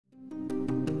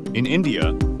In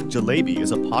India, jalebi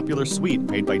is a popular sweet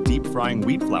made by deep frying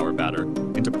wheat flour batter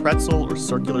into pretzel or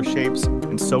circular shapes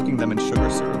and soaking them in sugar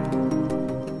syrup.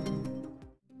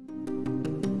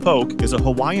 Poke is a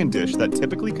Hawaiian dish that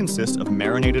typically consists of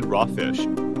marinated raw fish,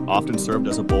 often served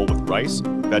as a bowl with rice,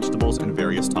 vegetables, and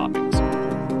various toppings.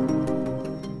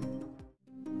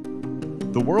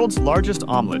 The world's largest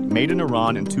omelet, made in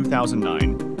Iran in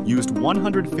 2009, used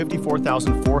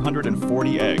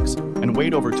 154,440 eggs and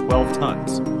weighed over 12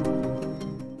 tons.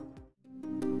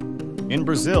 In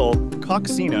Brazil,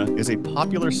 coxinha is a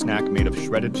popular snack made of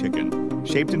shredded chicken,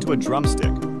 shaped into a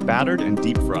drumstick, battered and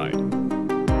deep fried.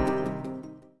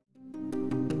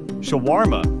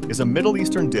 Shawarma is a Middle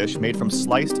Eastern dish made from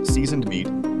sliced seasoned meat,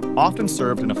 often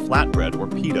served in a flatbread or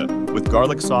pita with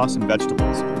garlic sauce and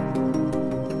vegetables.